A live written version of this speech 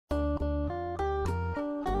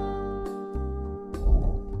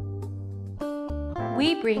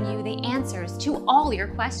we bring you the answers to all your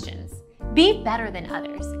questions. Be better than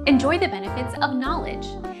others. Enjoy the benefits of knowledge.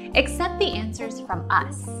 Accept the answers from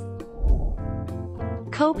us.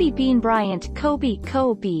 Kobe Bean Bryant, Kobe,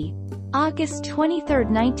 August 23,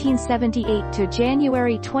 1978 to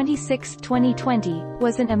January 26, 2020,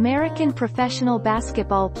 was an American professional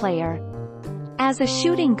basketball player. As a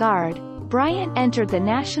shooting guard, Bryant entered the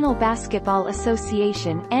National Basketball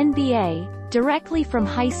Association (NBA) directly from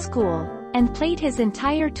high school, and played his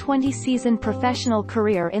entire 20-season professional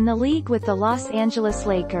career in the league with the Los Angeles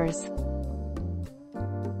Lakers.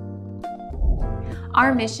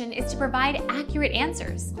 Our mission is to provide accurate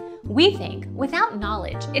answers. We think without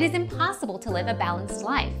knowledge, it is impossible to live a balanced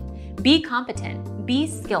life. Be competent, be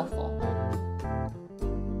skillful.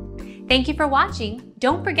 Thank you for watching.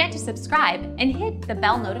 Don't forget to subscribe and hit the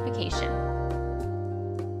bell notification.